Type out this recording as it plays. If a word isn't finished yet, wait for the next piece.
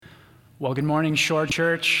Well, good morning, Shore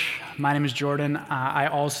Church. My name is Jordan. I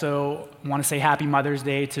also want to say happy Mother's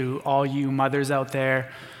Day to all you mothers out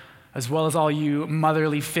there, as well as all you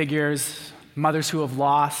motherly figures, mothers who have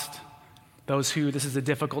lost, those who this is a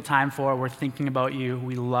difficult time for. We're thinking about you.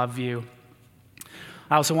 We love you.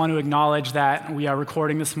 I also want to acknowledge that we are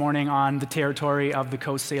recording this morning on the territory of the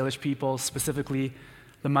Coast Salish people, specifically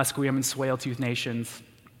the Musqueam and Tsleil-Waututh nations.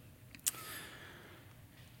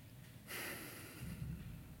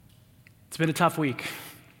 It's been a tough week.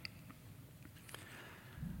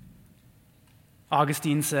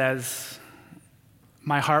 Augustine says,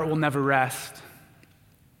 "My heart will never rest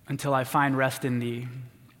until I find rest in thee."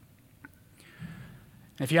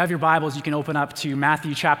 And if you have your Bibles, you can open up to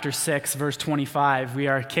Matthew chapter 6, verse 25. We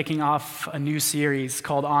are kicking off a new series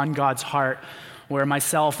called On God's Heart, where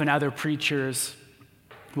myself and other preachers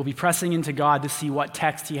will be pressing into God to see what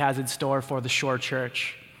text he has in store for the Shore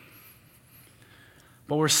Church.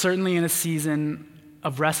 But we're certainly in a season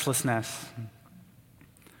of restlessness,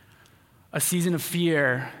 a season of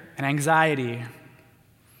fear and anxiety,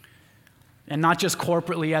 and not just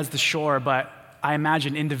corporately as the Shore, but I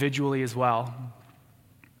imagine individually as well.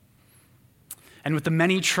 And with the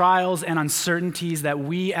many trials and uncertainties that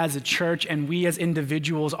we as a church and we as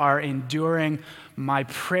individuals are enduring, my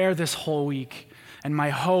prayer this whole week and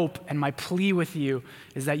my hope and my plea with you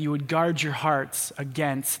is that you would guard your hearts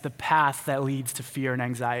against the path that leads to fear and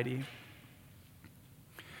anxiety.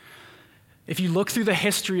 If you look through the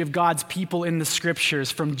history of God's people in the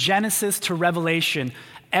scriptures, from Genesis to Revelation,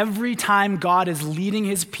 every time God is leading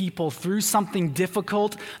his people through something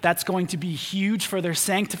difficult that's going to be huge for their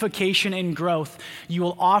sanctification and growth, you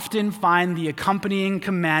will often find the accompanying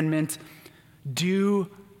commandment,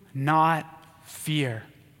 do not fear.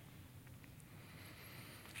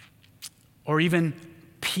 Or even,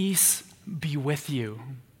 peace be with you.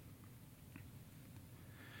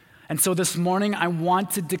 And so this morning, I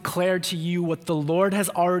want to declare to you what the Lord has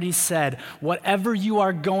already said. Whatever you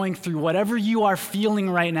are going through, whatever you are feeling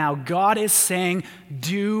right now, God is saying,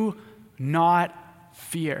 do not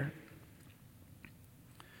fear.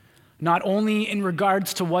 Not only in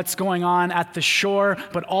regards to what's going on at the Shore,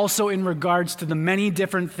 but also in regards to the many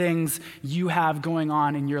different things you have going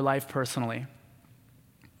on in your life personally.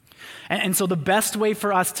 And so the best way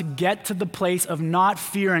for us to get to the place of not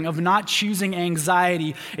fearing, of not choosing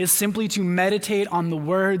anxiety, is simply to meditate on the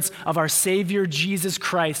words of our Savior, Jesus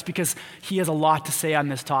Christ, because he has a lot to say on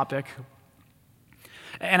this topic.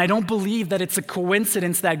 And I don't believe that it's a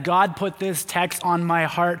coincidence that God put this text on my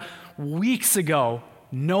heart weeks ago,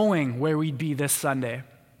 knowing where we'd be this Sunday.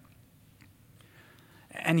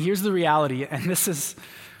 And here's the reality, and this is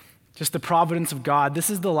just the providence of God. This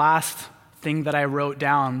is the last thing that I wrote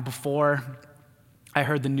down before I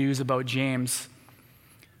heard the news about James.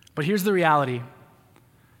 But here's the reality.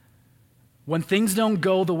 When things don't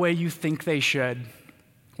go the way you think they should,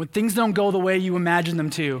 when things don't go the way you imagine them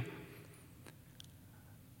to,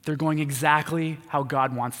 they're going exactly how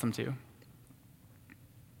God wants them to.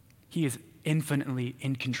 He is infinitely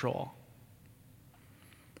in control.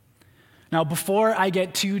 Now, before I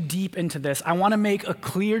get too deep into this, I want to make a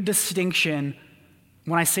clear distinction.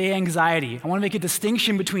 When I say anxiety, I want to make a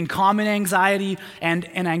distinction between common anxiety and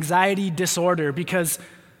an anxiety disorder, because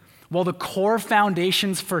while the core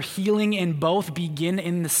foundations for healing in both begin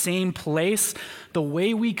in the same place, the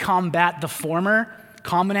way we combat the former,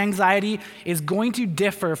 common anxiety, is going to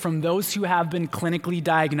differ from those who have been clinically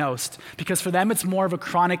diagnosed, because for them it's more of a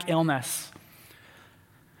chronic illness.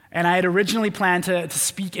 And I had originally planned to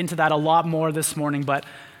speak into that a lot more this morning, but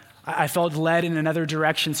I felt led in another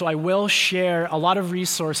direction, so I will share a lot of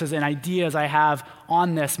resources and ideas I have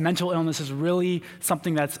on this. Mental illness is really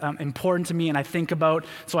something that's important to me and I think about,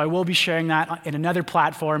 so I will be sharing that in another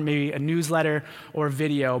platform, maybe a newsletter or a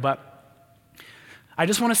video. But I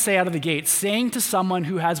just want to say out of the gate, saying to someone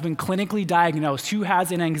who has been clinically diagnosed, who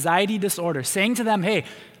has an anxiety disorder, saying to them, hey,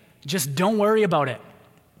 just don't worry about it.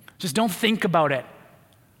 Just don't think about it.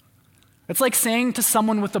 It's like saying to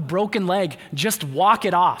someone with a broken leg, just walk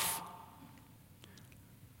it off.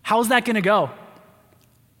 How's that going to go?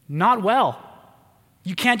 Not well.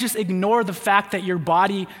 You can't just ignore the fact that your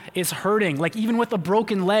body is hurting. Like even with a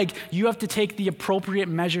broken leg, you have to take the appropriate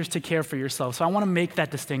measures to care for yourself. So I want to make that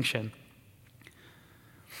distinction.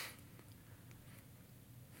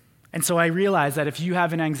 And so I realize that if you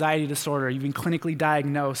have an anxiety disorder, you've been clinically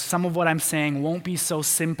diagnosed, some of what I'm saying won't be so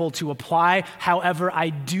simple to apply. However, I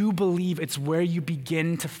do believe it's where you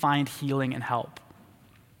begin to find healing and help.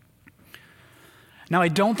 Now, I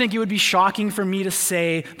don't think it would be shocking for me to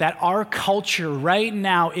say that our culture right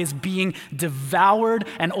now is being devoured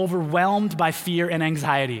and overwhelmed by fear and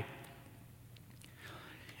anxiety.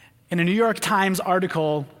 In a New York Times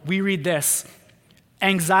article, we read this: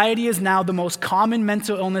 anxiety is now the most common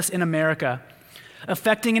mental illness in America,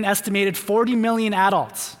 affecting an estimated 40 million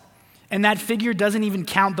adults. And that figure doesn't even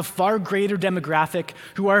count the far greater demographic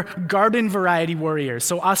who are garden variety worriers,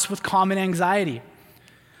 so us with common anxiety.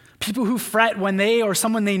 People who fret when they or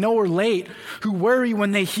someone they know are late, who worry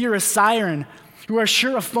when they hear a siren, who are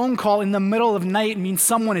sure a phone call in the middle of night means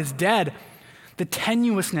someone is dead. The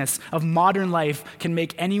tenuousness of modern life can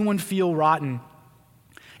make anyone feel rotten.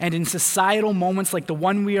 And in societal moments like the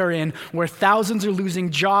one we are in, where thousands are losing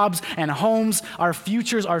jobs and homes, our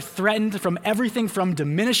futures are threatened from everything from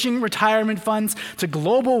diminishing retirement funds to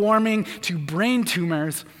global warming to brain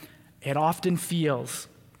tumors, it often feels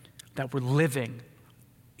that we're living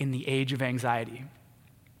in the age of anxiety.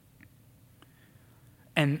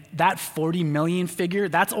 And that 40 million figure,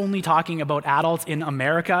 that's only talking about adults in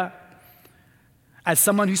America. As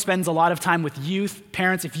someone who spends a lot of time with youth,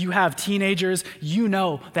 parents, if you have teenagers, you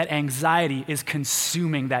know that anxiety is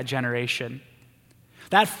consuming that generation.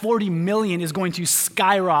 That 40 million is going to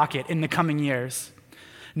skyrocket in the coming years.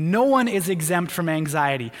 No one is exempt from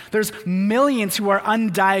anxiety. There's millions who are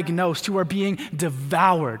undiagnosed, who are being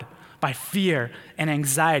devoured by fear and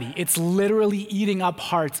anxiety. It's literally eating up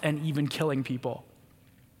hearts and even killing people.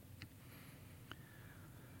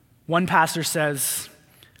 One pastor says,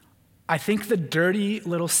 I think the dirty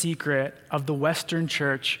little secret of the Western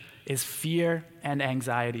church is fear and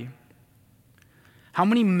anxiety. How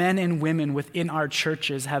many men and women within our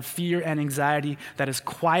churches have fear and anxiety that is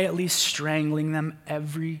quietly strangling them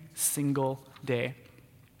every single day?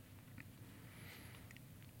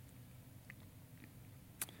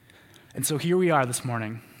 And so here we are this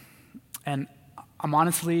morning, and I'm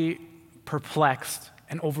honestly perplexed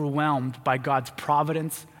and overwhelmed by God's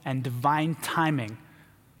providence and divine timing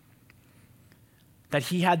that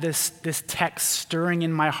he had this text stirring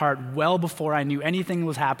in my heart well before I knew anything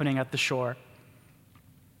was happening at the shore.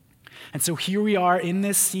 And so here we are in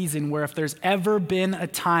this season where if there's ever been a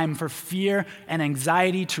time for fear and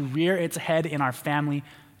anxiety to rear its head in our family,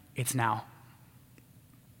 it's now.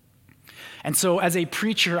 And so as a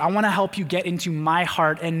preacher, I want to help you get into my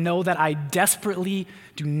heart and know that I desperately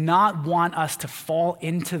do not want us to fall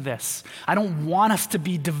into this. I don't want us to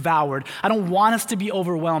be devoured. I don't want us to be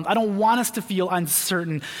overwhelmed. I don't want us to feel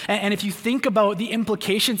uncertain. And if you think about the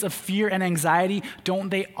implications of fear and anxiety, don't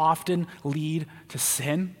they often lead to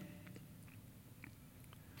sin?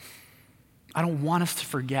 I don't want us to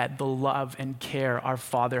forget the love and care our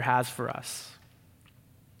Father has for us.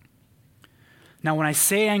 Now, when I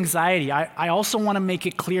say anxiety, I also want to make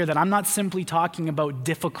it clear that I'm not simply talking about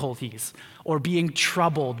difficulties or being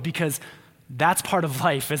troubled, because that's part of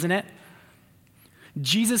life, isn't it?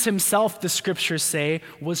 Jesus himself, the scriptures say,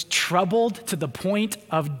 was troubled to the point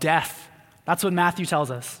of death. That's what Matthew tells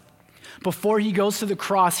us. Before he goes to the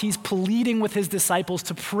cross, he's pleading with his disciples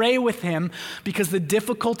to pray with him because the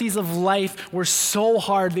difficulties of life were so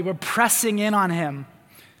hard, they were pressing in on him.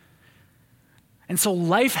 And so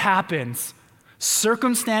life happens.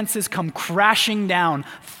 Circumstances come crashing down,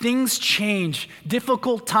 things change,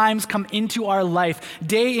 difficult times come into our life,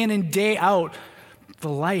 day in and day out. The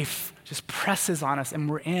life just presses on us, and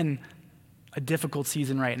we're in a difficult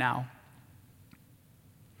season right now.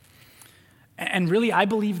 And really, I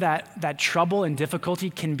believe that trouble and difficulty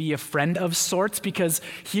can be a friend of sorts, because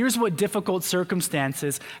here's what difficult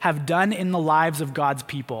circumstances have done in the lives of God's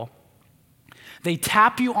people. They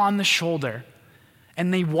tap you on the shoulder,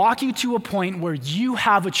 and they walk you to a point where you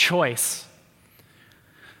have a choice.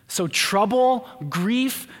 So trouble,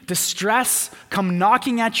 grief, distress come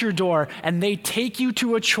knocking at your door, and they take you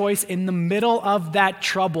to a choice in the middle of that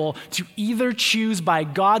trouble to either choose by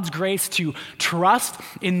God's grace to trust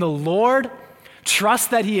in the Lord,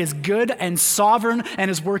 trust that he is good and sovereign and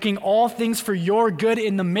is working all things for your good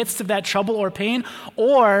in the midst of that trouble or pain,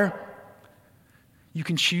 or you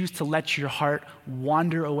can choose to let your heart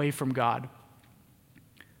wander away from God.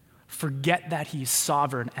 Forget that he's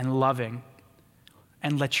sovereign and loving,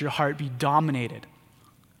 and let your heart be dominated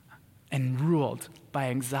and ruled by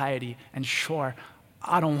anxiety. And sure,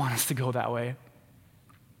 I don't want us to go that way.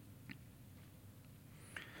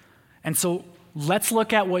 And so let's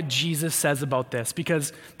look at what Jesus says about this,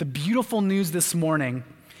 because the beautiful news this morning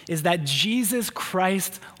is that Jesus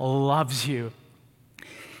Christ loves you.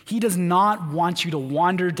 He does not want you to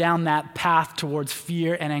wander down that path towards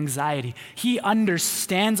fear and anxiety. He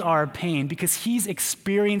understands our pain because he's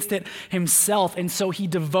experienced it himself, and so he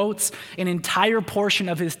devotes an entire portion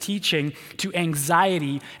of his teaching to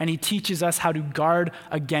anxiety, and he teaches us how to guard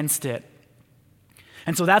against it.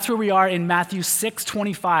 And so that's where we are in Matthew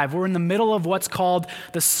 6:25. We're in the middle of what's called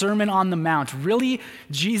the Sermon on the Mount, really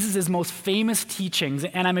Jesus' most famous teachings.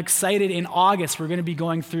 And I'm excited, in August, we're going to be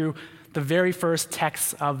going through the very first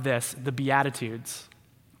texts of this, the Beatitudes.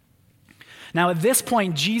 Now, at this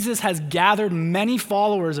point, Jesus has gathered many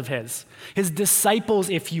followers of his disciples,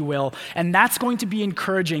 if you will, and that's going to be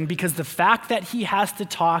encouraging because the fact that he has to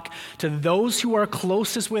talk to those who are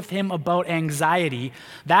closest with him about anxiety,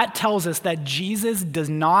 that tells us that Jesus does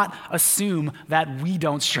not assume that we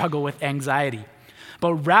don't struggle with anxiety,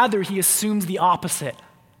 but rather he assumes the opposite,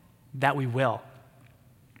 that we will.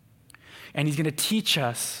 And he's going to teach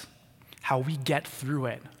us how we get through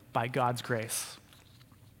it by God's grace.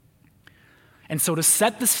 And so to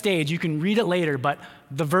set the stage, you can read it later, but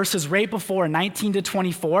the verses right before 19 to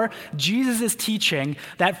 24, Jesus is teaching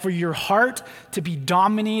that for your heart to be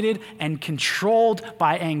dominated and controlled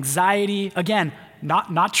by anxiety, again,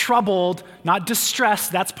 not troubled, not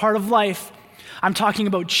distressed, that's part of life. I'm talking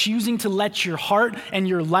about choosing to let your heart and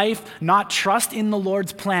your life not trust in the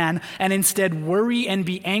Lord's plan and instead worry and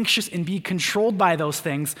be anxious and be controlled by those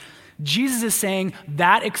things. Jesus is saying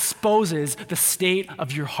that exposes the state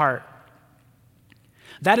of your heart.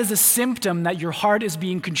 That is a symptom that your heart is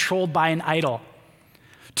being controlled by an idol,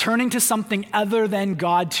 turning to something other than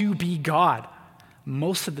God to be God.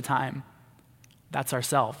 Most of the time, that's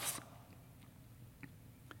ourselves.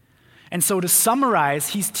 And so to summarize,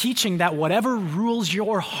 he's teaching that whatever rules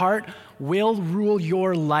your heart will rule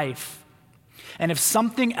your life. And if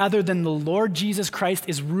something other than the Lord Jesus Christ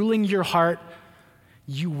is ruling your heart,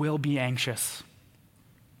 you will be anxious.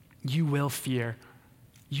 You will fear.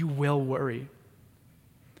 You will worry.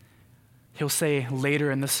 He'll say later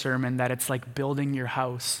in the sermon that it's like building your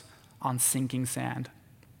house on sinking sand.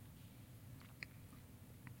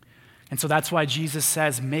 And so that's why Jesus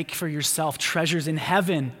says, make for yourself treasures in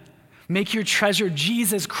heaven. Make your treasure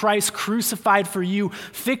Jesus Christ crucified for you.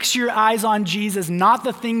 Fix your eyes on Jesus, not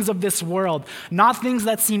the things of this world, not things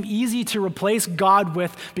that seem easy to replace God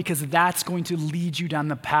with, because that's going to lead you down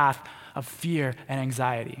the path of fear and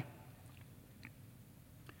anxiety.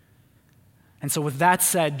 And so with that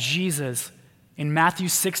said, Jesus, in Matthew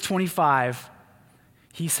 6:25,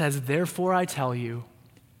 he says, therefore I tell you,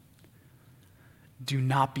 do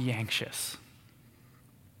not be anxious.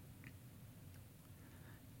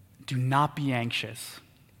 Do not be anxious.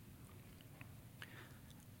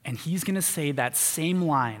 And he's going to say that same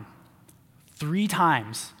line 3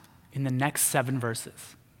 times in the next 7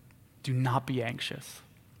 verses. Do not be anxious.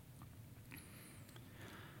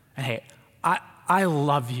 And hey, I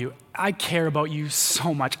love you. I care about you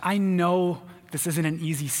so much. I know this isn't an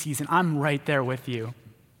easy season. I'm right there with you.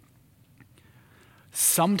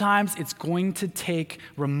 Sometimes it's going to take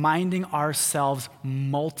reminding ourselves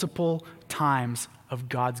multiple times of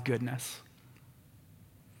God's goodness.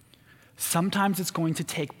 Sometimes it's going to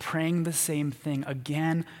take praying the same thing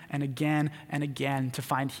again and again and again to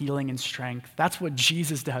find healing and strength. That's what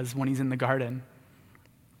Jesus does when he's in the garden.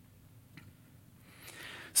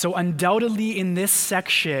 So undoubtedly in this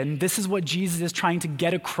section, this is what Jesus is trying to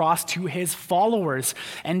get across to his followers.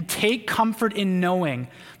 And take comfort in knowing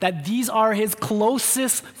that these are his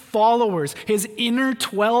closest followers. His inner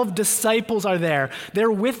 12 disciples are there. They're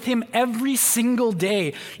with him every single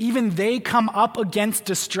day. Even they come up against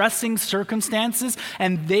distressing circumstances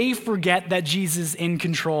and they forget that Jesus is in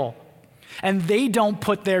control. And they don't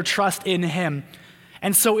put their trust in him.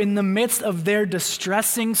 And so in the midst of their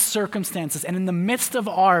distressing circumstances and in the midst of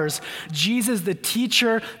ours, Jesus, the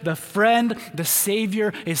teacher, the friend, the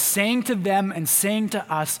Savior, is saying to them and saying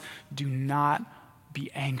to us, do not be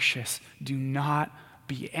anxious. Do not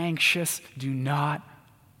be anxious. Do not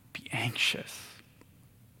be anxious.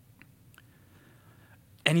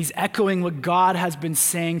 And he's echoing what God has been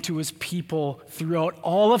saying to his people throughout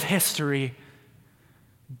all of history.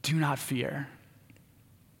 Do not fear.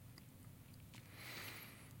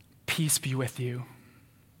 Peace be with you.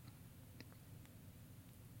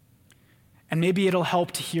 And maybe it'll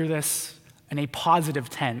help to hear this in a positive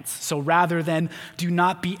tense. So rather than do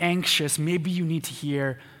not be anxious, maybe you need to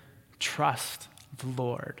hear trust the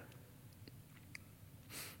Lord.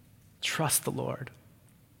 Trust the Lord.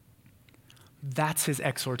 That's his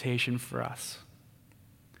exhortation for us.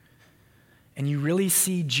 And you really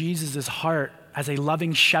see Jesus' heart as a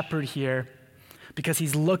loving shepherd here because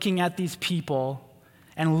he's looking at these people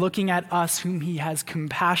and looking at us whom he has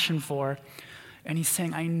compassion for. And he's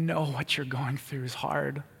saying, I know what you're going through is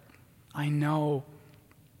hard. I know.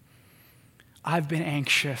 I've been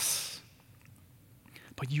anxious.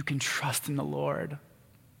 But you can trust in the Lord.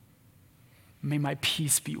 May my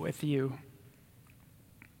peace be with you.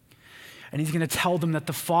 And he's going to tell them that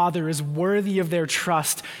the Father is worthy of their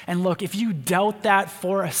trust. And look, if you doubt that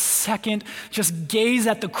for a second, just gaze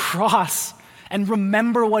at the cross and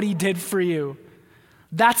remember what he did for you.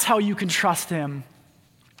 That's how you can trust him.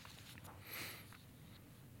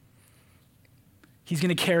 He's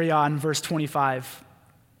going to carry on, verse 25.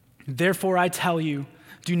 Therefore I tell you,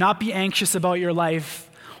 do not be anxious about your life,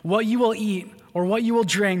 what you will eat or what you will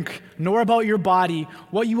drink, nor about your body,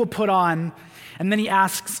 what you will put on. And then he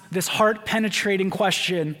asks this heart-penetrating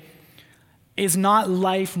question, is not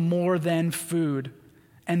life more than food,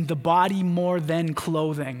 and the body more than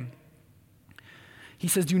clothing? He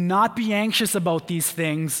says, do not be anxious about these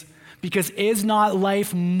things, because is not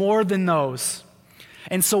life more than those?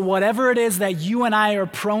 And so whatever it is that you and I are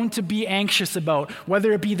prone to be anxious about,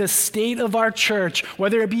 whether it be the state of our church,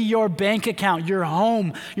 whether it be your bank account, your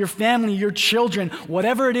home, your family, your children,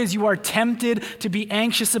 whatever it is you are tempted to be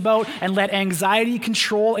anxious about and let anxiety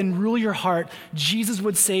control and rule your heart, Jesus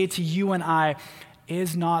would say to you and I,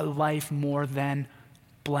 is not life more than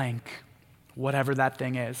blank, whatever that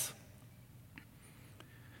thing is?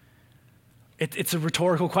 It's a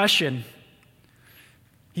rhetorical question.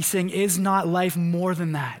 He's saying, is not life more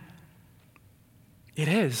than that? It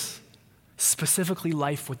is, specifically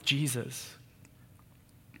life with Jesus.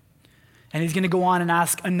 And he's going to go on and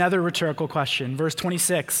ask another rhetorical question. Verse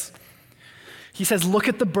 26, he says, look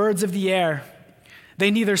at the birds of the air.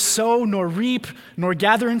 They neither sow nor reap nor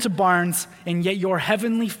gather into barns, and yet your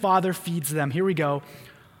heavenly Father feeds them. Here we go.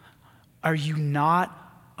 Are you not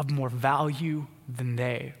of more value than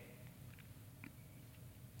they?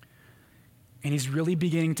 And he's really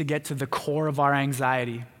beginning to get to the core of our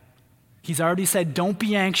anxiety. He's already said, don't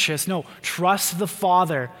be anxious. No, trust the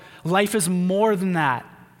Father. Life is more than that.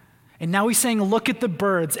 And now he's saying, look at the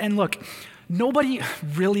birds. And look, nobody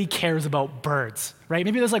really cares about birds, right?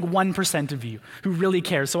 Maybe there's like 1% of you who really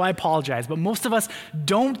cares, so I apologize. But most of us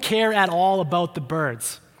don't care at all about the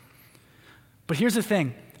birds. But here's the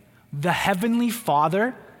thing. The Heavenly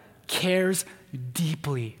Father cares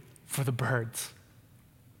deeply for the birds.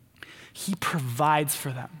 He provides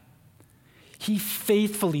for them. He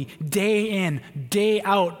faithfully, day in, day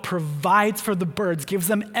out, provides for the birds, gives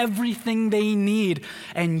them everything they need.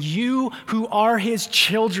 And you who are his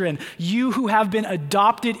children, you who have been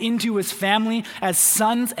adopted into his family as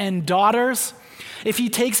sons and daughters, if he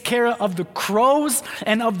takes care of the crows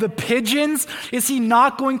and of the pigeons, is he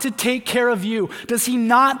not going to take care of you? Does he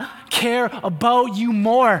not care about you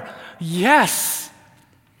more? Yes,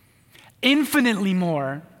 infinitely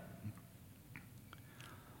more.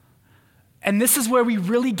 And this is where we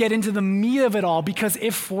really get into the meat of it all, because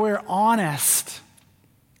if we're honest,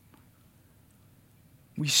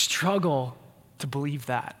 we struggle to believe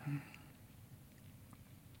that.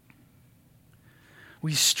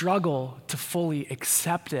 We struggle to fully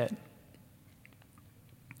accept it.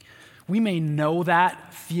 We may know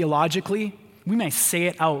that theologically. We may say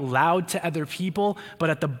it out loud to other people,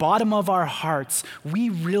 but at the bottom of our hearts, we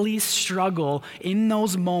really struggle in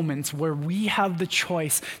those moments where we have the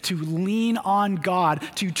choice to lean on God,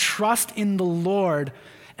 to trust in the Lord,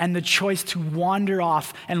 and the choice to wander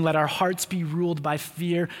off and let our hearts be ruled by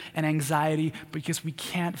fear and anxiety because we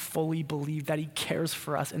can't fully believe that he cares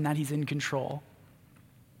for us and that he's in control.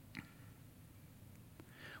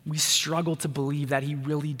 We struggle to believe that he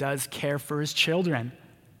really does care for his children.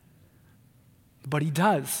 But he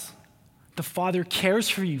does. The Father cares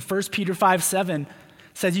for you. 1 Peter 5:7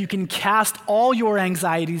 says you can cast all your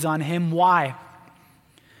anxieties on him. Why?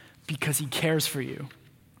 Because he cares for you.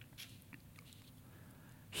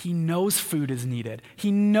 He knows food is needed.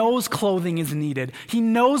 He knows clothing is needed. He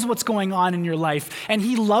knows what's going on in your life. And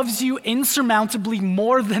he loves you insurmountably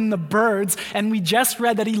more than the birds. And we just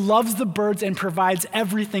read that he loves the birds and provides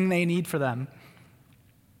everything they need for them.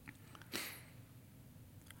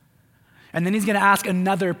 And then he's going to ask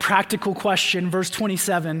another practical question, verse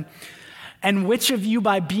 27. And which of you,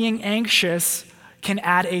 by being anxious, can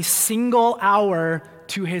add a single hour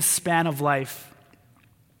to his span of life?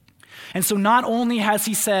 And so not only has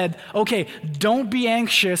he said, okay, don't be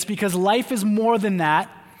anxious because life is more than that.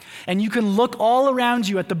 And you can look all around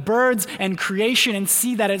you at the birds and creation and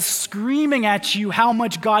see that it's screaming at you how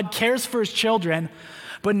much God cares for his children.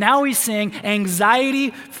 But now he's saying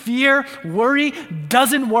anxiety, fear, worry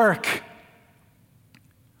doesn't work.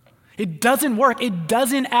 It doesn't work. It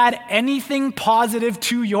doesn't add anything positive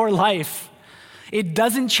to your life. It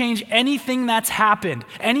doesn't change anything that's happened,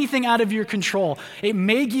 anything out of your control. It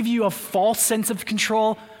may give you a false sense of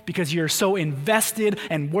control because you're so invested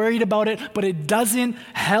and worried about it, but it doesn't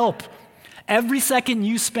help. Every second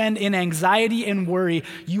you spend in anxiety and worry,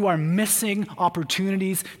 you are missing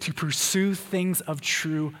opportunities to pursue things of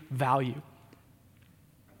true value.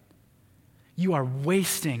 You are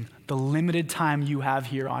wasting the limited time you have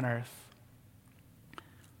here on earth.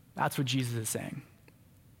 That's what Jesus is saying.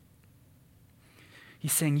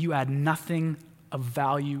 He's saying you add nothing of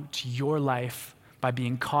value to your life by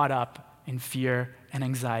being caught up in fear and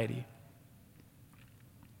anxiety.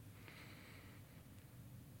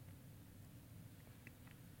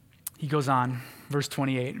 He goes on, verse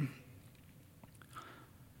 28.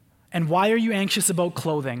 And why are you anxious about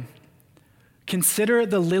clothing? Consider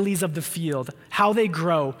the lilies of the field, how they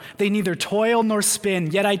grow. They neither toil nor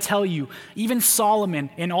spin, yet I tell you, even Solomon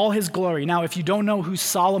in all his glory. Now, if you don't know who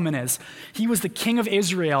Solomon is, he was the king of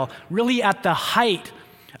Israel, really at the height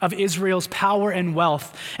of Israel's power and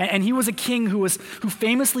wealth. And he was a king who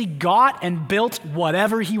famously got and built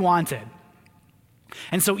whatever he wanted.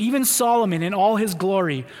 And so even Solomon in all his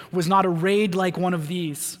glory was not arrayed like one of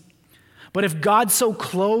these. But if God so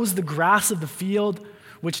clothes the grass of the field,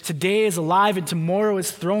 which today is alive and tomorrow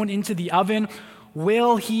is thrown into the oven,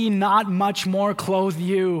 will he not much more clothe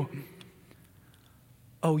you,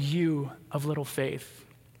 O you of little faith?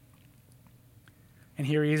 And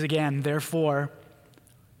here he is again, therefore,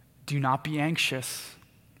 do not be anxious,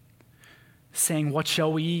 saying, what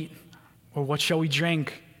shall we eat? Or what shall we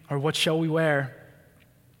drink? Or what shall we wear?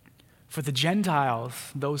 For the Gentiles,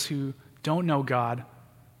 those who don't know God,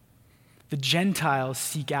 the Gentiles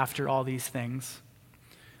seek after all these things.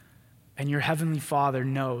 And your heavenly Father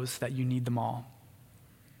knows that you need them all.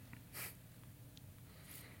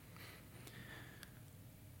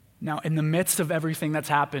 Now, in the midst of everything that's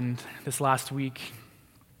happened this last week,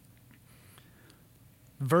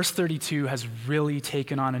 verse 32 has really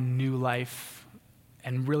taken on a new life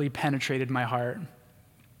and really penetrated my heart.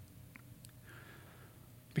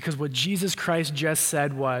 Because what Jesus Christ just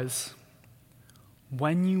said was,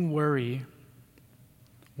 when you worry,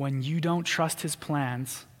 when you don't trust his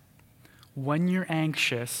plans, when you're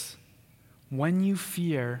anxious, when you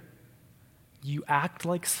fear, you act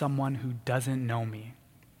like someone who doesn't know me.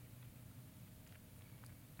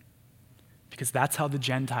 Because that's how the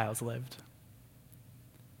Gentiles lived.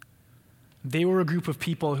 They were a group of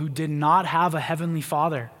people who did not have a heavenly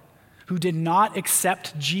Father, who did not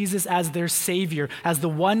accept Jesus as their Savior, as the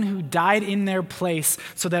one who died in their place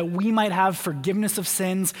so that we might have forgiveness of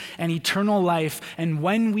sins and eternal life. And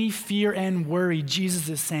when we fear and worry, Jesus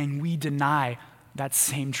is saying we deny that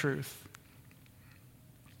same truth.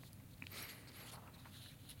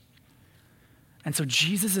 And so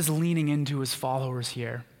Jesus is leaning into his followers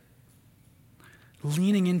here,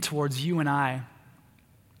 leaning in towards you and I.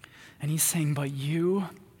 And he's saying, but you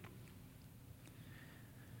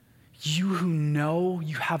who know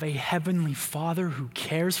you have a heavenly Father who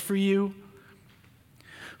cares for you,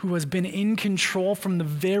 who has been in control from the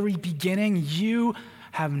very beginning, you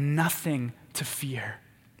have nothing to fear.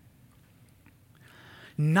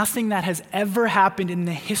 Nothing that has ever happened in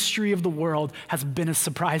the history of the world has been a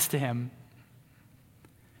surprise to him.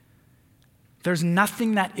 There's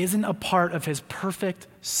nothing that isn't a part of his perfect,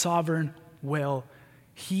 sovereign will.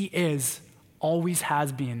 He is, always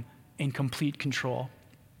has been, in complete control.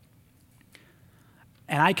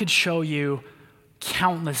 And I could show you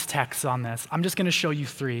countless texts on this. I'm just going to show you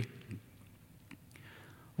 3.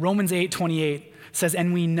 Romans 8:28 says,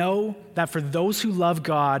 and we know that for those who love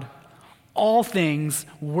God, all things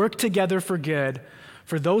work together for good,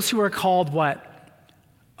 for those who are called what?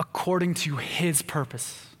 According to his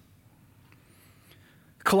purpose.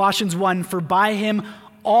 Colossians 1, for by him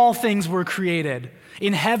all things were created,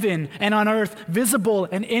 in heaven and on earth, visible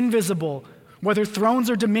and invisible, whether thrones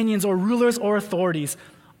or dominions or rulers or authorities,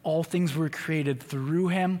 all things were created through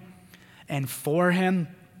him and for him,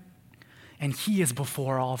 and he is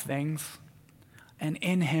before all things, and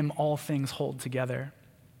in him all things hold together.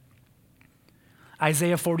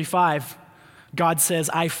 Isaiah 45, God says,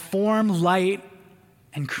 I form light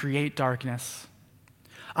and create darkness.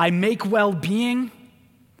 I make well-being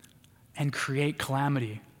and create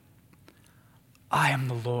calamity. I am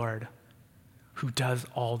the Lord who does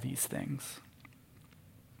all these things.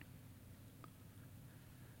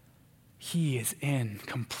 He is in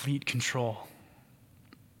complete control.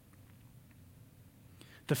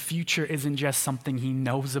 The future isn't just something he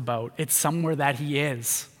knows about, it's somewhere that he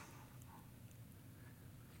is.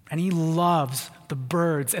 And he loves the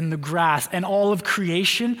birds and the grass and all of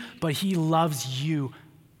creation, but he loves you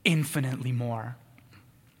infinitely more.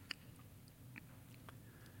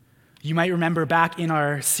 You might remember back in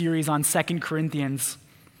our series on 2 Corinthians,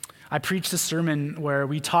 I preached a sermon where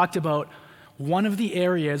we talked about one of the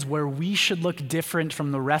areas where we should look different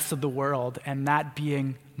from the rest of the world, and that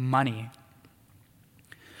being money.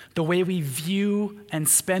 The way we view and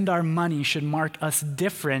spend our money should mark us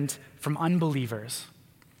different from unbelievers.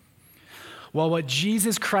 Well, what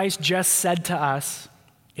Jesus Christ just said to us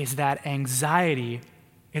is that anxiety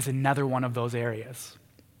is another one of those areas.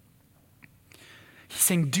 He's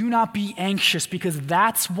saying, do not be anxious, because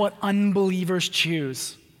that's what unbelievers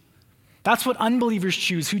choose. That's what unbelievers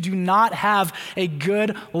choose, who do not have a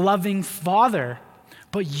good, loving Father,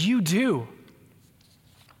 but you do.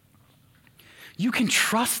 You can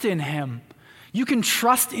trust in him. You can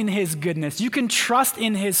trust in his goodness. You can trust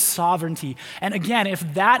in his sovereignty. And again,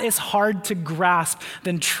 if that is hard to grasp,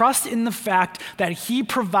 then trust in the fact that he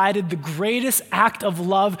provided the greatest act of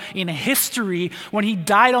love in history when he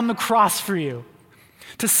died on the cross for you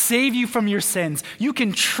to save you from your sins. You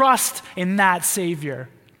can trust in that Savior.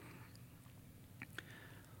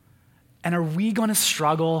 And are we going to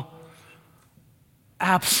struggle?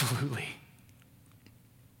 Absolutely.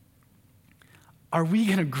 Are we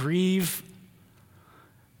going to grieve?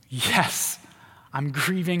 Yes, I'm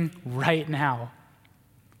grieving right now.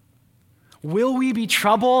 Will we be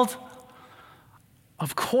troubled?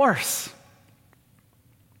 Of course.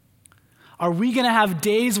 Are we going to have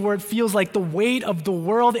days where it feels like the weight of the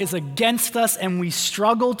world is against us and we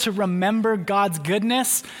struggle to remember God's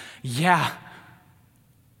goodness? Yeah.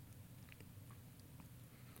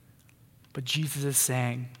 But Jesus is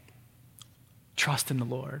saying, trust in the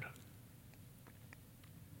Lord.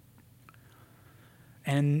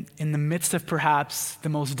 And in the midst of perhaps the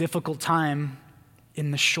most difficult time in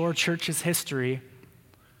the Shore Church's history,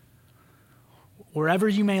 wherever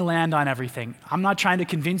you may land on everything, I'm not trying to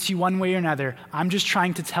convince you one way or another. I'm just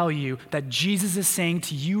trying to tell you that Jesus is saying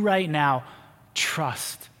to you right now,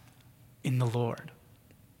 trust in the Lord.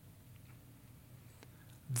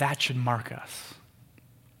 That should mark us.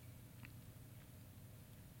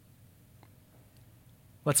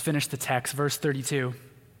 Let's finish the text, verse 32.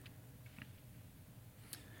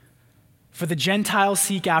 For the Gentiles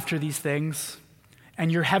seek after these things,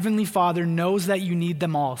 and your heavenly Father knows that you need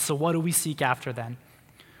them all. So what do we seek after then?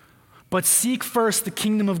 But seek first the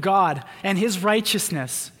kingdom of God and his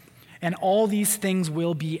righteousness, and all these things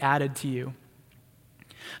will be added to you.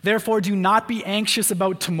 Therefore, do not be anxious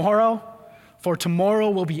about tomorrow, for tomorrow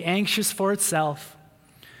will be anxious for itself.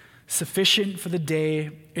 Sufficient for the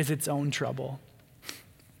day is its own trouble.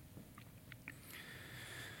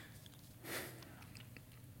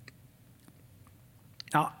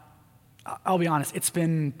 Now, I'll be honest, it's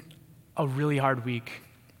been a really hard week.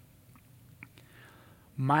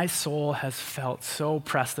 My soul has felt so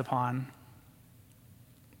pressed upon.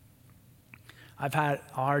 I've had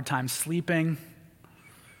a hard time sleeping.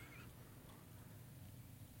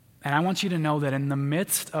 And I want you to know that in the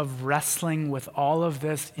midst of wrestling with all of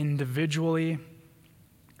this individually,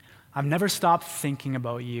 I've never stopped thinking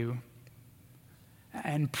about you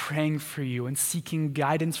and praying for you and seeking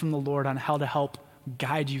guidance from the Lord on how to help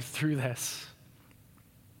guide you through this.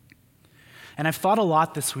 And I've thought a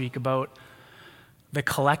lot this week about the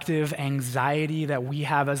collective anxiety that we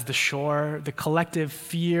have as the Shore, the collective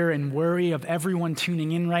fear and worry of everyone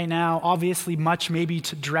tuning in right now. Obviously, much maybe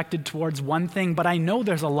directed towards one thing, but I know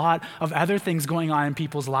there's a lot of other things going on in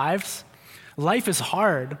people's lives. Life is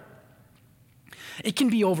hard. It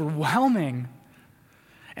can be overwhelming.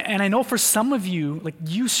 And I know for some of you, like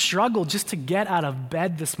you struggle just to get out of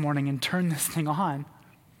bed this morning and turn this thing on.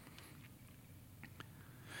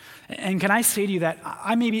 And can I say to you that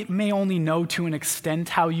I may only know to an extent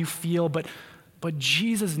how you feel, but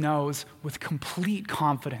Jesus knows with complete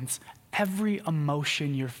confidence every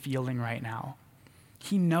emotion you're feeling right now.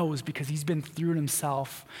 He knows because he's been through it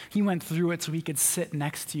himself. He went through it so he could sit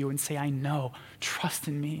next to you and say, I know, trust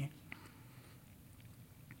in me.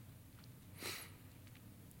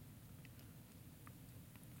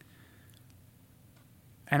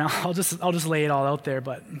 And I'll just lay it all out there,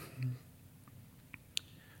 but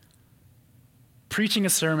preaching a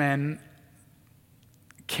sermon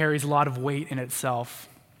carries a lot of weight in itself.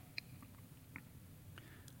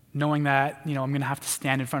 Knowing that, I'm going to have to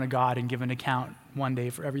stand in front of God and give an account one day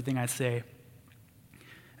for everything I say.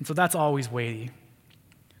 And so that's always weighty.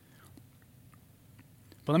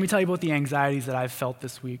 But let me tell you about the anxieties that I've felt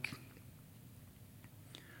this week.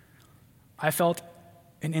 I felt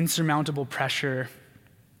an insurmountable pressure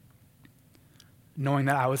knowing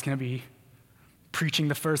that I was going to be preaching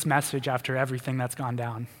the first message after everything that's gone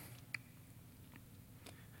down.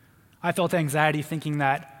 I felt anxiety thinking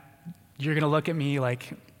that you're going to look at me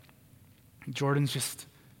like Jordan's just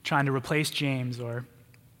trying to replace James, or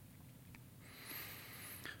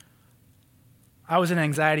I was in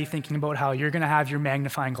anxiety thinking about how you're going to have your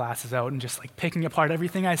magnifying glasses out and just like picking apart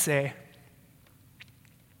everything I say.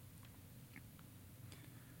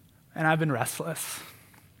 And I've been restless.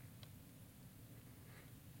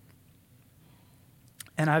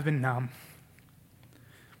 And I've been numb.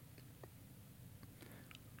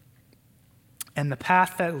 And the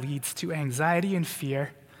path that leads to anxiety and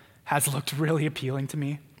fear has looked really appealing to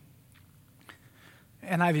me.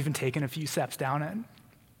 And I've even taken a few steps down it.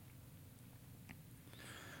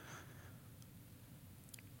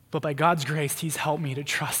 But by God's grace, he's helped me to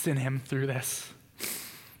trust in him through this.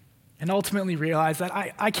 And ultimately realize that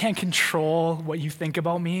I can't control what you think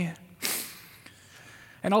about me.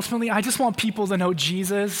 And ultimately, I just want people to know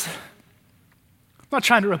Jesus. I'm not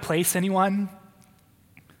trying to replace anyone.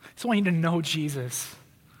 I just want you to know Jesus.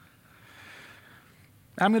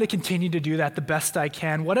 I'm going to continue to do that the best I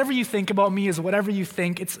can. Whatever you think about me is whatever you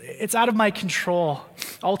think. It's out of my control.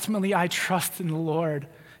 Ultimately, I trust in the Lord,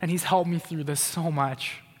 and he's helped me through this so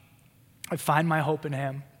much. I find my hope in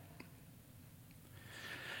him.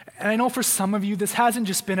 And I know for some of you, this hasn't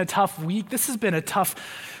just been a tough week. This has been a tough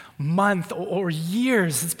month or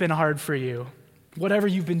years. It's been hard for you, whatever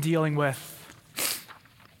you've been dealing with.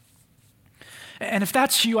 And if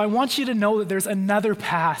that's you, I want you to know that there's another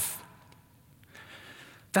path,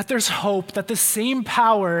 that there's hope, that the same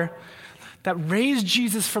power that raised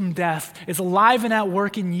Jesus from death is alive and at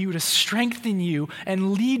work in you to strengthen you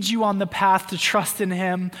and lead you on the path to trust in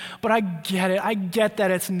him. But I get it. I get that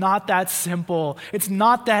it's not that simple. It's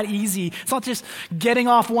not that easy. It's not just getting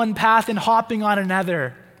off one path and hopping on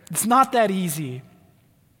another. It's not that easy.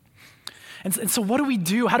 And so what do we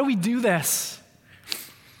do? How do we do this?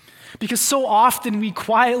 Because so often we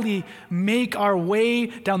quietly make our way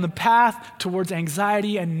down the path towards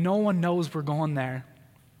anxiety and no one knows we're going there.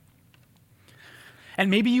 And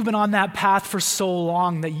maybe you've been on that path for so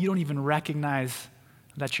long that you don't even recognize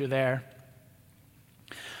that you're there.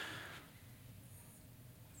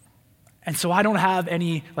 And so I don't have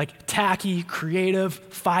any like tacky, creative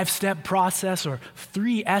 5-step process or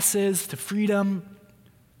 3 S's to freedom.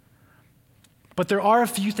 But there are a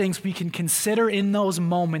few things we can consider in those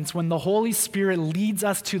moments when the Holy Spirit leads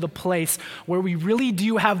us to the place where we really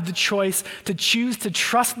do have the choice to choose to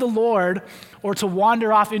trust the Lord or to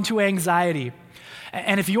wander off into anxiety.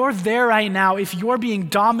 And if you're there right now, if you're being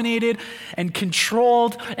dominated and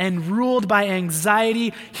controlled and ruled by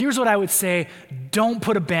anxiety, here's what I would say: don't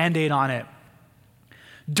put a Band-Aid on it.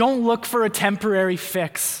 Don't look for a temporary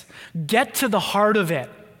fix. Get to the heart of it.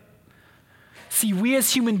 See, we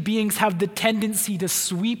as human beings have the tendency to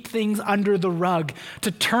sweep things under the rug, to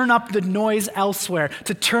turn up the noise elsewhere,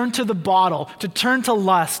 to turn to the bottle, to turn to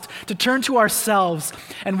lust, to turn to ourselves.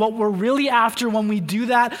 And what we're really after when we do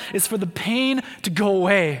that is for the pain to go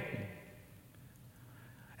away.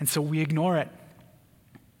 And so we ignore it.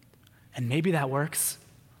 And maybe that works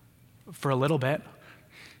for a little bit.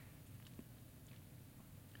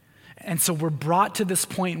 And so we're brought to this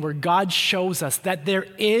point where God shows us that there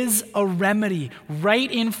is a remedy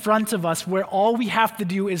right in front of us where all we have to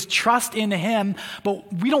do is trust in him,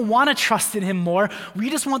 but we don't want to trust in him more. We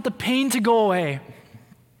just want the pain to go away.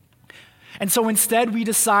 And so instead we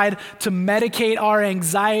decide to medicate our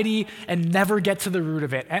anxiety and never get to the root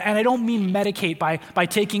of it. And I don't mean medicate by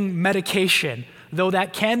taking medication, though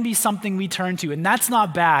that can be something we turn to, and that's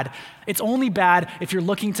not bad. It's only bad if you're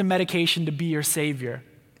looking to medication to be your savior.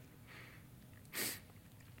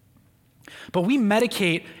 But we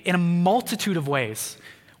medicate in a multitude of ways.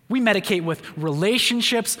 We medicate with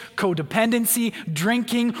relationships, codependency,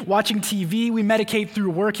 drinking, watching TV. We medicate through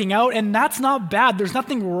working out, and that's not bad. There's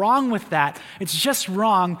nothing wrong with that. It's just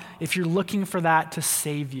wrong if you're looking for that to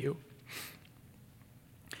save you.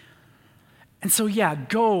 And so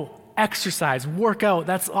go exercise, work out.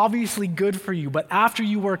 That's obviously good for you. But after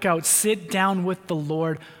you work out, sit down with the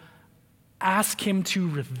Lord. Ask him to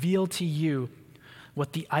reveal to you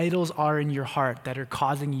what the idols are in your heart that are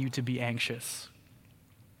causing you to be anxious.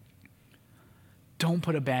 Don't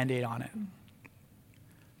put a Band-Aid on it.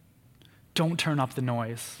 Don't turn up the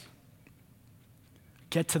noise.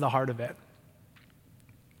 Get to the heart of it.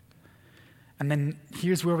 And then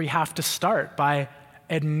here's where we have to start, by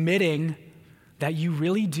admitting that you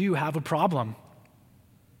really do have a problem.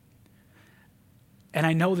 And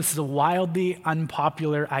I know this is a wildly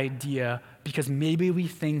unpopular idea because maybe we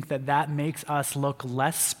think that makes us look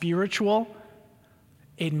less spiritual.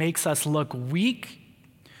 It makes us look weak,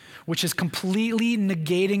 which is completely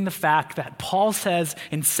negating the fact that Paul says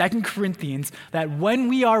in 2 Corinthians that when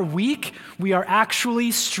we are weak, we are actually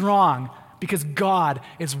strong because God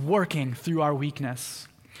is working through our weakness.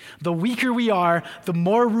 The weaker we are, the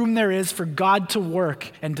more room there is for God to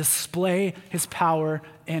work and display his power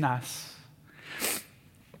in us.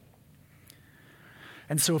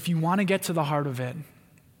 And so if you want to get to the heart of it,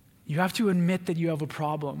 you have to admit that you have a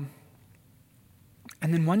problem.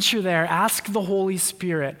 And then once you're there, ask the Holy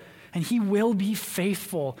Spirit, and he will be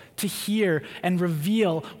faithful to hear and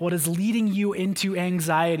reveal what is leading you into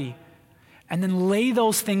anxiety. And then lay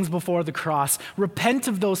those things before the cross. Repent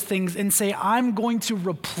of those things and say, I'm going to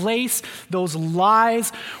replace those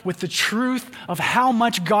lies with the truth of how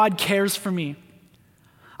much God cares for me.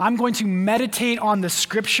 I'm going to meditate on the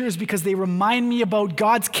scriptures because they remind me about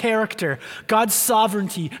God's character, God's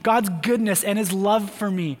sovereignty, God's goodness, and his love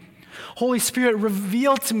for me. Holy Spirit,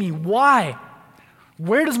 reveal to me why.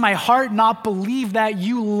 Where does my heart not believe that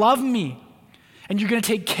you love me and you're going to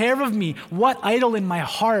take care of me? What idol in my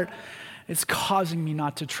heart is causing me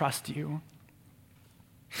not to trust you?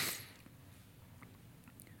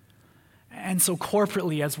 And so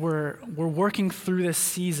corporately, as we're working through this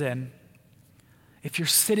season, if you're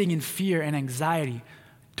sitting in fear and anxiety,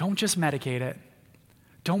 don't just medicate it.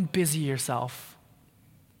 Don't busy yourself.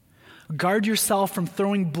 Guard yourself from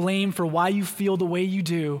throwing blame for why you feel the way you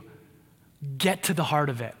do. Get to the heart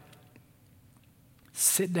of it.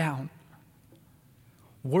 Sit down.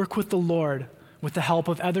 Work with the Lord with the help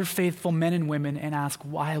of other faithful men and women and ask,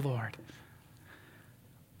 why, Lord,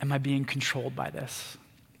 am I being controlled by this?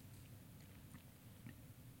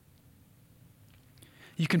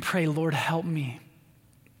 You can pray, Lord, help me.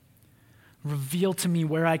 Reveal to me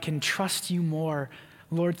where I can trust you more.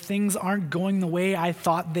 Lord, things aren't going the way I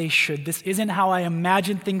thought they should. This isn't how I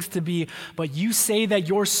imagined things to be, but you say that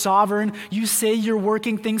you're sovereign. You say you're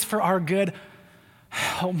working things for our good.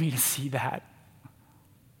 Help me to see that.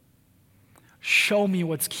 Show me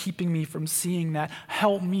what's keeping me from seeing that.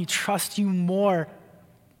 Help me trust you more.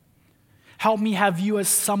 Help me have you as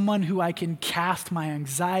someone who I can cast my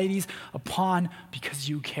anxieties upon because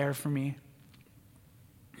you care for me.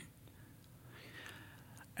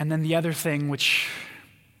 And then the other thing, which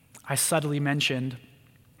I subtly mentioned,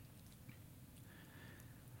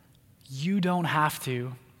 you don't have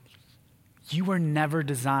to. You were never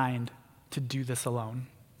designed to do this alone.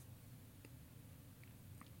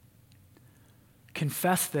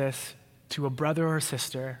 Confess this to a brother or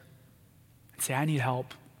sister and say, I need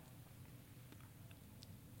help.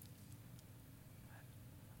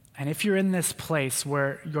 And if you're in this place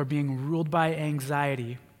where you're being ruled by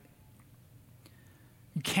anxiety,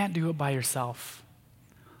 you can't do it by yourself.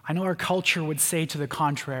 I know our culture would say to the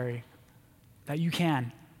contrary, that you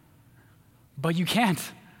can, but you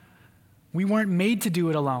can't. We weren't made to do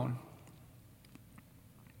it alone.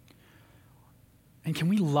 And can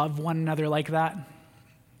we love one another like that?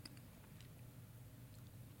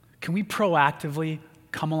 Can we proactively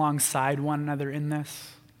come alongside one another in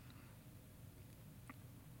this?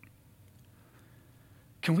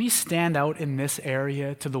 Can we stand out in this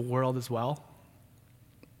area to the world as well?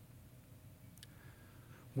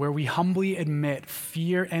 Where we humbly admit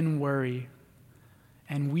fear and worry,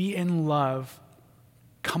 and we in love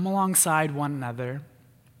come alongside one another,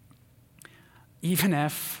 even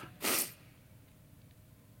if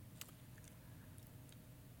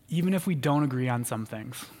we don't agree on some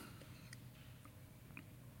things.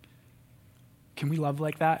 Can we love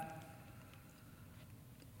like that?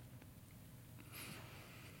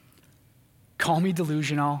 Call me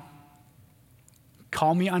delusional,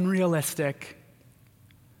 call me unrealistic,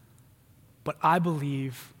 but I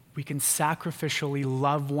believe we can sacrificially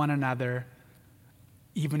love one another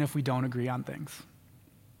even if we don't agree on things.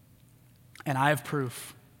 And I have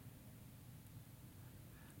proof.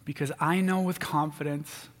 Because I know with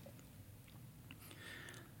confidence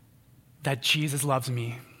that Jesus loves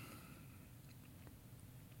me.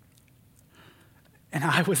 And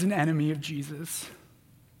I was an enemy of Jesus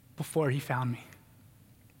before he found me.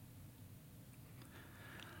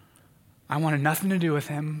 I wanted nothing to do with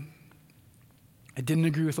him. I didn't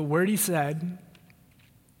agree with a word he said.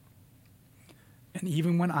 And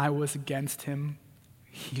even when I was against him,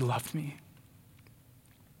 he loved me.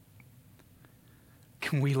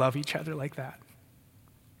 Can we love each other like that?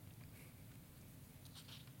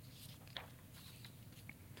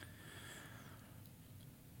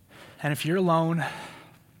 And if you're alone,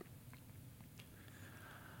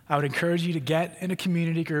 I would encourage you to get in a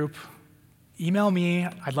community group. Email me.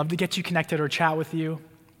 I'd love to get you connected or chat with you.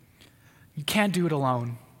 You can't do it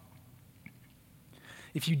alone.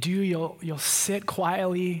 If you do, you'll sit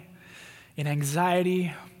quietly in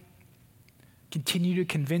anxiety, continue to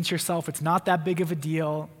convince yourself it's not that big of a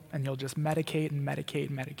deal, and you'll just medicate and medicate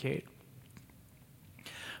and medicate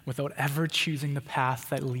without ever choosing the path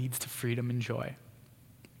that leads to freedom and joy.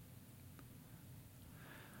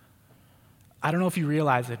 I don't know if you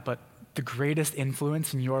realize it, but the greatest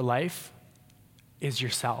influence in your life is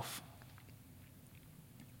yourself.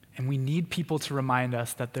 And we need people to remind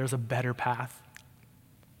us that there's a better path.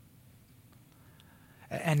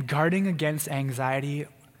 And guarding against anxiety,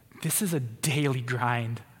 this is a daily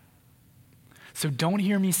grind. So don't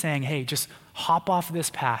hear me saying, hey, just hop off this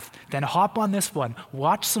path, then hop on this one,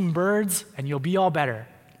 watch some birds, and you'll be all better.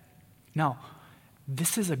 No,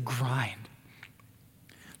 this is a grind.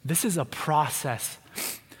 This is a process.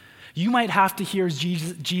 You might have to hear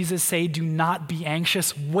Jesus say, do not be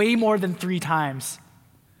anxious, way more than 3 times.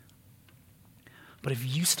 But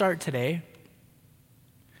if you start today,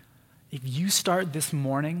 if you start this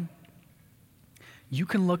morning, you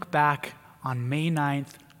can look back on May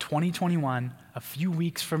 9th, 2021, a few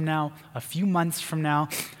weeks from now, a few months from now,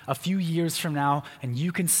 a few years from now, and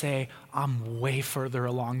you can say, I'm way further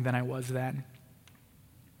along than I was then.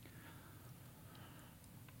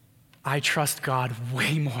 I trust God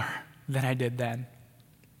way more than I did then.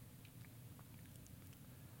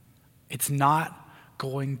 It's not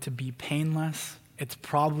going to be painless. It's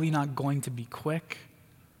probably not going to be quick.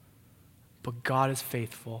 But God is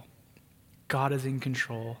faithful. God is in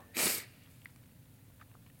control. I'm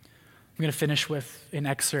going to finish with an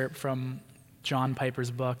excerpt from John Piper's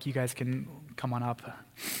book. You guys can come on up.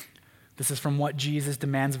 This is from What Jesus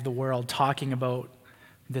Demands of the World, talking about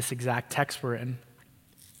this exact text we're in.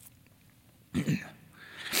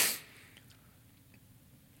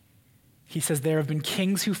 He says, there have been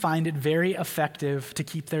kings who find it very effective to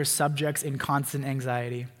keep their subjects in constant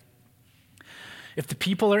anxiety. If the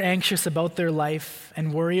people are anxious about their life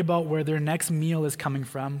and worry about where their next meal is coming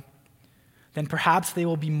from, then perhaps they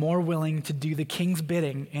will be more willing to do the king's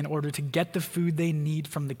bidding in order to get the food they need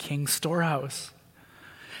from the king's storehouse.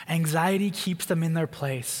 Anxiety keeps them in their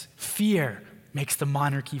place. Fear makes the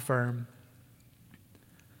monarchy firm.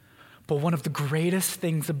 But one of the greatest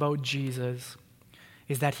things about Jesus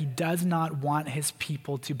is that he does not want his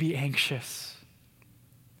people to be anxious.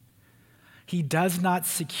 He does not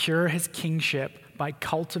secure his kingship by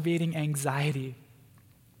cultivating anxiety.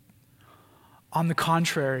 On the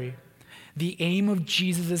contrary, the aim of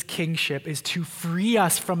Jesus' kingship is to free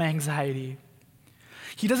us from anxiety.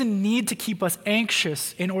 He doesn't need to keep us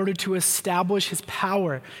anxious in order to establish his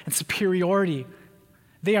power and superiority.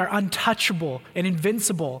 They are untouchable and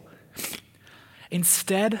invincible.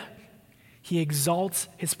 Instead, he exalts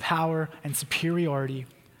his power and superiority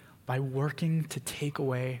by working to take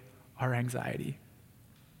away our anxiety.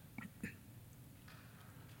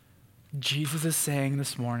 Jesus is saying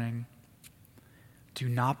this morning, do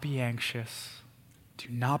not be anxious, do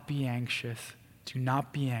not be anxious, do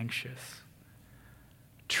not be anxious.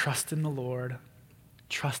 Trust in the Lord,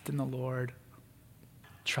 trust in the Lord,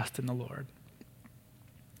 trust in the Lord.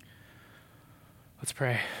 Let's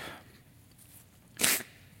pray.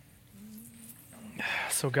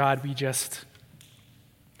 So God, we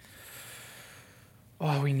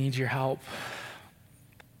need your help.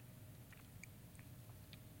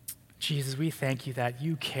 Jesus, we thank you that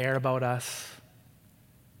you care about us,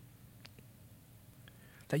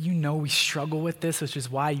 that you know we struggle with this, which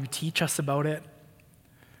is why you teach us about it.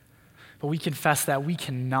 But we confess that we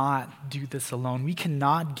cannot do this alone. We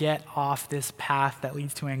cannot get off this path that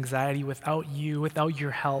leads to anxiety without you, without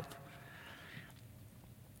your help.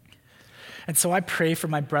 And so I pray for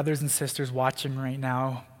my brothers and sisters watching right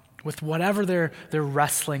now with whatever they're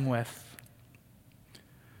wrestling with,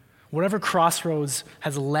 whatever crossroads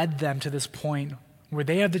has led them to this point where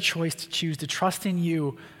they have the choice to choose to trust in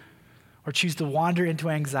you or choose to wander into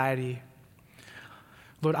anxiety.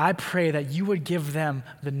 Lord, I pray that you would give them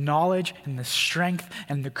the knowledge and the strength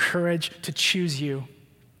and the courage to choose you,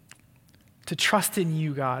 to trust in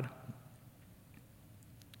you, God.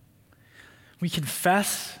 We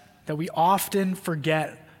confess that we often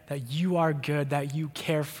forget that you are good, that you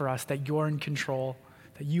care for us, that you're in control,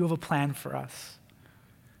 that you have a plan for us.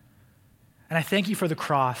 And I thank you for the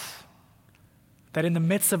cross, that in the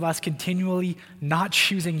midst of us continually not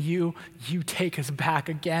choosing you, you take us back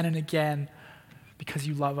again and again because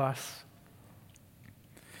you love us.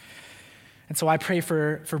 And so I pray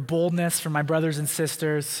for boldness for my brothers and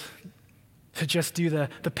sisters to just do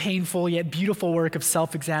the painful yet beautiful work of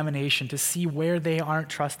self-examination, to see where they aren't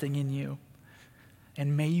trusting in you.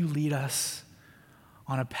 And may you lead us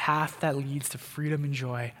on a path that leads to freedom and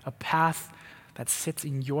joy, a path that sits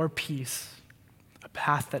in your peace, a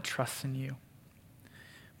path that trusts in you.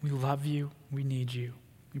 We love you. We need you.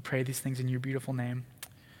 We pray these things in your beautiful name.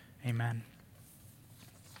 Amen.